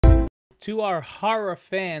To our horror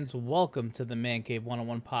fans, welcome to the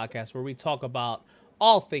Mancave101 Podcast, where we talk about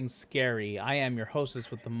all things scary. I am your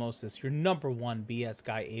hostess with the mostest, your number one BS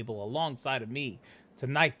guy, Abel, alongside of me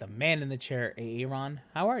tonight, the man in the chair, Aaron.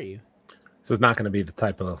 How are you? This is not going to be the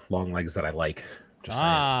type of long legs that I like. Just saying.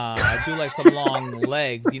 I do like some long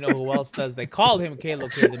legs. You know who else does? They called him Kalo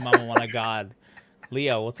Kid, the Mama Wanna God.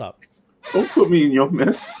 Leo, what's up? Don't put me in your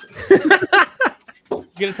mess. You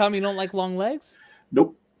gonna tell me you don't like long legs?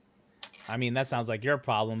 Nope. I mean, that sounds like your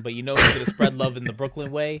problem, but you know who's gonna spread love in the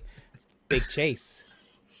Brooklyn way? It's Big Chase.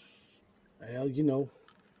 Well, you know.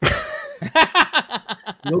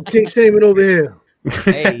 No king shaming over here.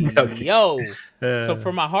 Hey, yo. So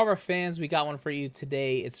for my horror fans, we got one for you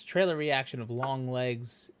today. It's a trailer reaction of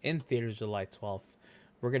Longlegs in theaters July 12th.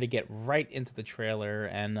 We're going to get right into the trailer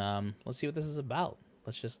and let's see what this is about.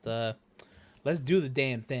 Let's just, let's do the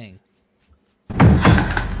damn thing.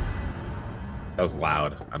 That was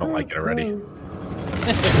loud. I don't like it already.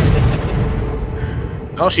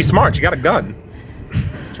 Oh, she's smart. She got a gun.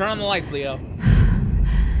 Turn on the lights, Leo.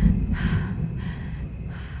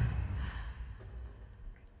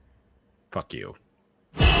 Fuck you.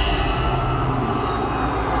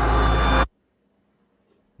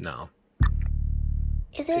 No.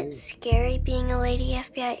 Is it scary being a lady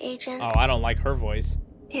FBI agent? Oh, I don't like her voice.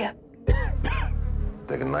 Yeah.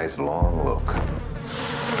 Take a nice long look.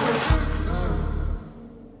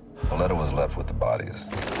 A letter was left with the bodies.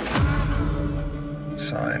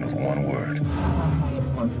 Signed with one word.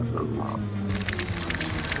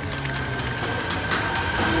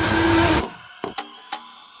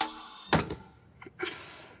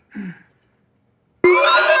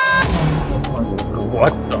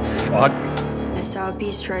 What the fuck? I saw a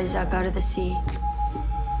beast rise up out of the sea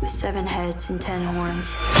with 7 heads and 10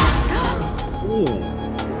 horns. Ooh.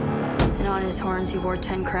 And on his horns he wore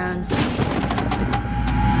 10 crowns.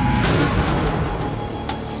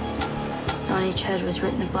 On each head was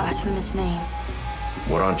written a blasphemous name.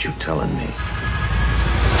 What aren't you telling me?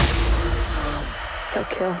 He'll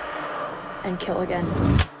kill and kill again.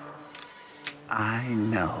 I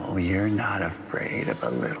know you're not afraid of a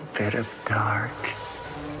little bit of dark.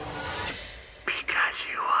 Because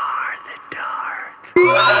you are the dark.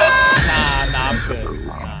 Nah, I'm good.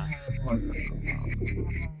 Nah.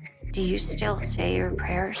 Do you still say your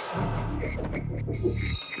prayers?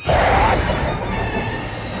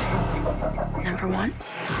 Number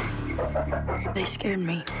ones, they scared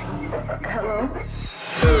me. Hello?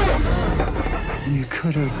 You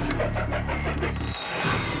could have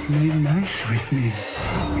made nice with me.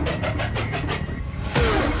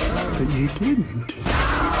 But you didn't.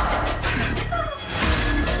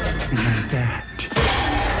 And that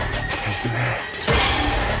has led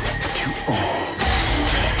to all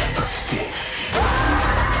of this.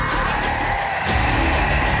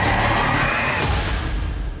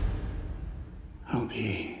 I'll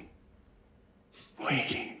be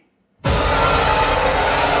waiting.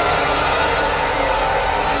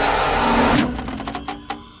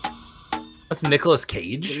 That's Nicolas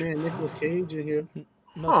Cage. The man Nicolas Cage in here.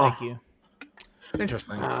 No, Huh. thank you.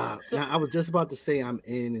 Interesting. Now, I was just about to say I'm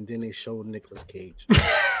in, and then they showed Nicolas Cage.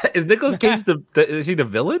 Is Nicolas Cage is he the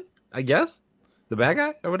villain? I guess the bad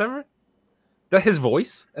guy or whatever. That his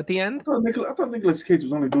voice at the end. I thought Nicolas Cage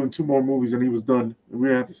was only doing 2 more movies and he was done. We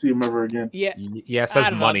didn't have to see him ever again. Yeah, Yeah, it I says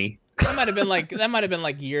don't know. money. that might have been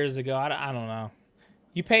like years ago. I don't know.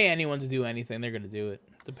 You pay anyone to do anything, they're gonna do it.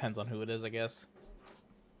 Depends on who it is, I guess.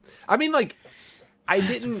 I mean, like, I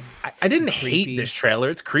didn't creepy. hate this trailer.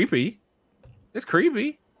 It's creepy. It's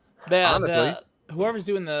creepy. Honestly. Whoever's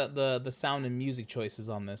doing the sound and music choices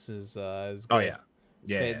on this is Oh good.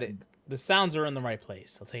 yeah. The sounds are in the right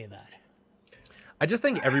place. I'll tell you that. I just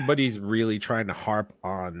think everybody's really trying to harp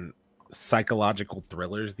on psychological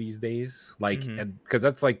thrillers these days, like, and because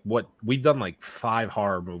that's like what we've done, like 5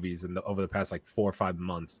 horror movies over the past like 4 or 5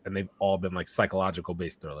 months, and they've all been like psychological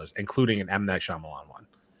based thrillers, including an M. Night Shyamalan one.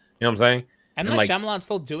 You know what I'm saying? M. Night Shyamalan's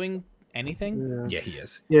still doing anything? Yeah, he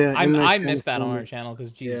is. Yeah, I missed that on our channel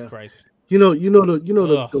because Jesus Christ. You know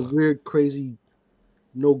the weird, crazy,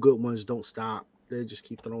 no good ones don't stop. They just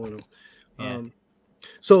keep throwing them. Yeah.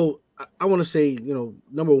 So I want to say,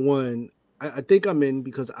 number one, I think I'm in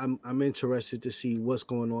because I'm interested to see what's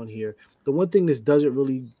going on here. The one thing this doesn't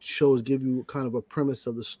really show is give you kind of a premise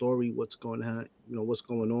of the story, what's going on.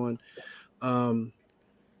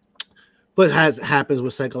 But happens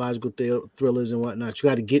with psychological thrillers and whatnot. You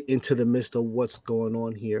got to get into the midst of what's going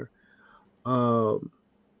on here.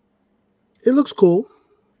 It looks cool.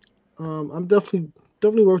 I'm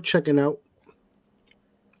definitely worth checking out.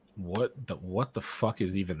 What the fuck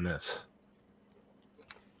is even this?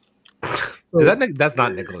 Is that that's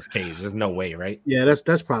not Nicolas Cage? There's no way, right? Yeah,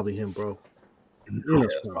 that's probably him, bro.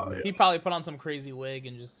 He probably put on some crazy wig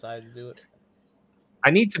and just decided to do it. I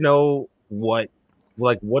need to know what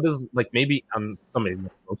is like, maybe somebody's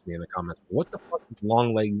gonna post me in the comments. What the fuck is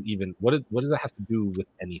Longlegs even? What does that have to do with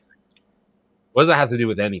anything? What does that have to do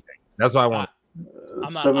with anything? That's what I want.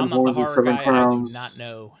 I'm not the horror guy. Crowns. I do not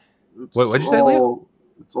know. What'd you say, Leo?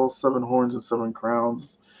 It's all 7 horns and 7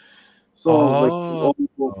 crowns. So like all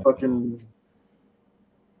fucking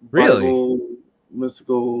really Bible,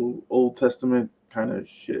 mystical Old Testament kind of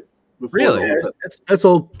shit. Really? That's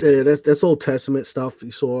old. That's Old Testament stuff. You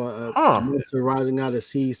saw monster rising out of the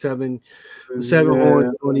sea, seven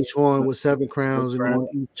horns on each horn with 7 crowns, and on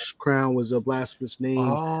each crown was a blasphemous name.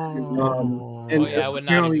 I would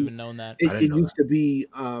not have even known that. It used to be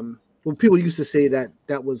well, people used to say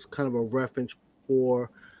that was kind of a reference for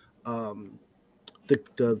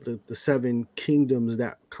the 7 kingdoms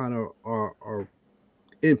that kind of are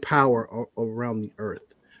in power around the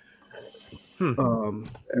earth.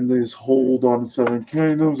 And this hold on 7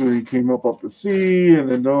 kingdoms, and he came up off the sea, and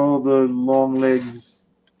then all the long legs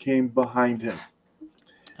came behind him.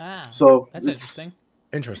 So that's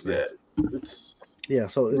interesting. Yeah,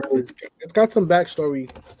 so it's got some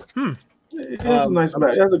backstory. It has a nice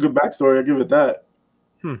back. It has a good backstory. I give it that.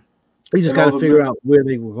 You just got to figure out where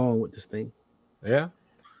they were going with this thing. Yeah.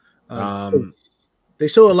 They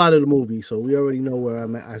show a lot of the movie, so we already know where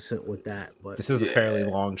I sent with that. But this is a fairly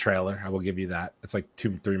long trailer. I will give you that. It's like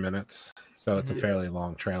 2-3 minutes, so it's a fairly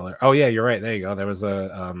long trailer. Oh yeah, you're right. There you go. There was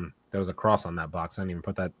a cross on that box. I didn't even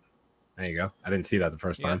put that. There you go. I didn't see that the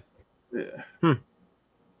first time. Yeah.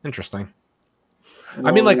 Interesting.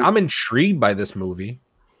 I mean, like, I'm intrigued by this movie.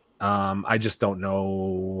 I just don't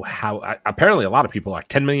know how. Apparently, a lot of people are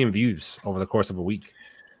 10 million views over the course of a week.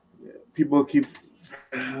 People keep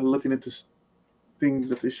looking into things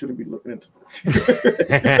that they shouldn't be looking into.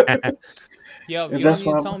 Yo, you don't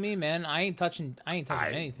need to tell me, man. I ain't touching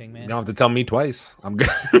anything, man. You don't have to tell me twice. I'm good.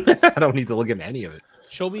 I don't need to look at any of it.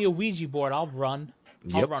 Show me a Ouija board. I'll run.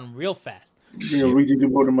 I'll run real fast. You know, Ouija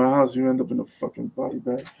board in my house, you end up in a fucking body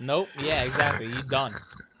bag. Nope. Yeah, exactly. You done.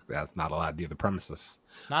 That's not allowed near the premises.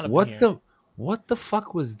 Not up what here. What the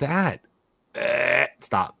fuck was that?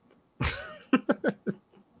 Stop.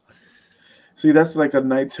 See, that's like a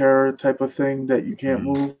night terror type of thing that you can't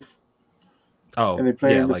move. Oh, and they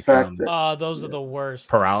play the like fact that those are the worst.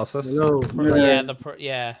 Paralysis.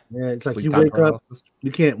 Yeah. It's like you wake up,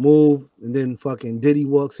 you can't move, and then fucking Diddy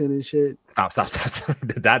walks in and shit. Stop.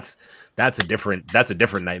 That's a different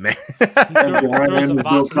nightmare. He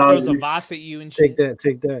throws a vase at you and shit.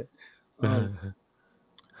 Take that.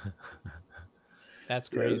 That's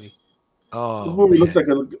crazy. Yes. Oh, this movie looks like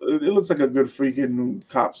a good freaking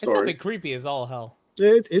cop story. It's definitely creepy as all hell.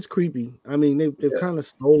 Yeah, it's creepy. I mean, they've kind of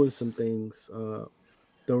stolen some things. The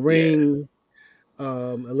ring, it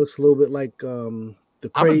looks a little bit like the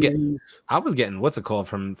Crazies. I was getting what's it called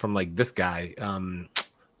from like this guy.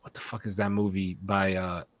 What the fuck is that movie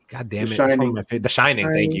by? God damn it, The Shining.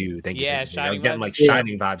 Thank you. Yeah, I was getting like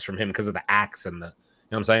Shining vibes from him because of the axe and the.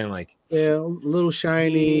 You know what I'm saying? Like, yeah, a little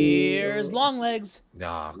shiny. Here's Longlegs.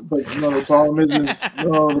 Oh, but the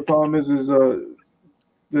problem is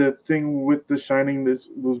the thing with The Shining was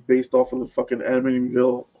based off of the fucking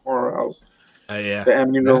Amityville horror house. Yeah, the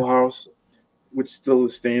Amityville house, which still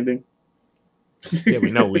is standing. Yeah,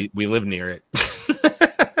 we know. We live near it.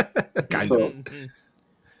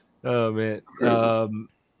 Oh man.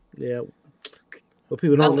 Yeah. But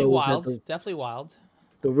people don't know. Definitely wild.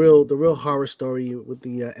 The real horror story with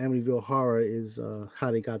the Amityville horror is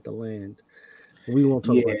how they got the land. We won't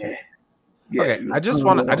talk about that. Yeah, okay, I just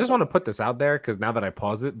want to put this out there because now that I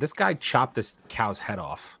pause it, this guy chopped this cow's head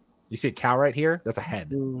off. You see a cow right here? That's a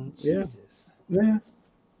head. Jesus. Yeah.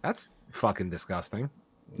 That's fucking disgusting.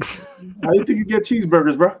 How do you think you get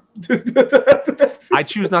cheeseburgers, bro? I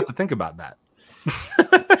choose not to think about that.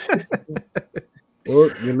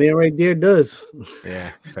 Well, your man right there does.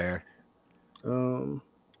 Yeah, fair.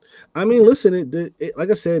 I mean, listen, it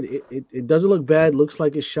like I said, it doesn't look bad. Looks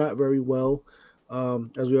like it's shot very well.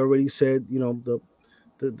 As we already said, you know,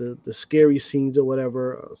 the scary scenes or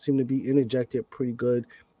whatever seem to be interjected pretty good.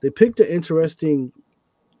 They picked an interesting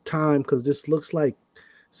time because this looks like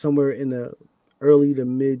somewhere in the early to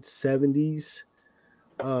mid 70s.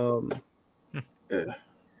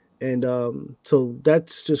 And so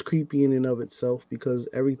that's just creepy in and of itself because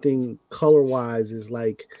everything color wise is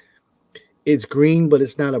like it's green, but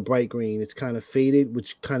it's not a bright green. It's kind of faded,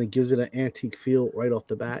 which kind of gives it an antique feel right off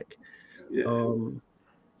the back. Yeah.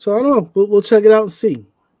 So I don't know. We'll check it out and see.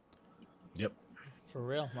 Yep. For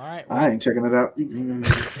real. All right. I ain't checking it out.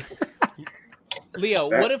 Leo,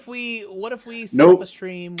 what if we set up a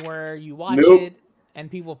stream where you watch it and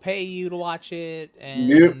people pay you to watch it?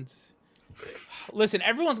 And listen,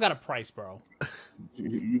 everyone's got a price, bro.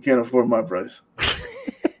 You can't afford my price.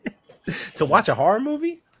 To watch a horror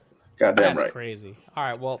movie? Goddamn That's right. crazy.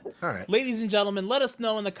 All right, ladies and gentlemen, let us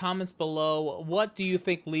know in the comments below, what do you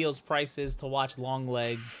think Leo's price is to watch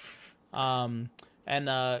Longlegs? You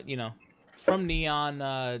know, from Neon,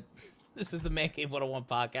 this is the Mancave101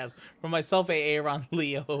 podcast. From myself, Aaron,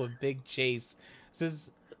 Leo, and Big Chase. This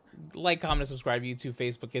is like, comment, subscribe, YouTube,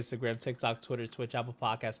 Facebook, Instagram, TikTok, Twitter, Twitch, Apple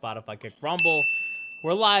Podcast, Spotify, Kick, Rumble.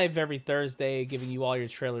 We're live every Thursday, giving you all your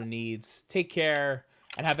trailer needs. Take care.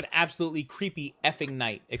 And have an absolutely creepy effing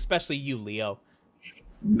night, especially you, Leo.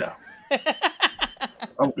 No.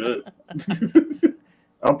 I'm good.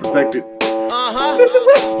 I'm protected.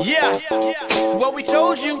 Yeah. What we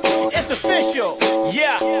told you, it's official.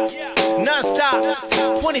 Yeah. Non-stop.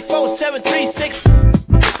 24/7, 365.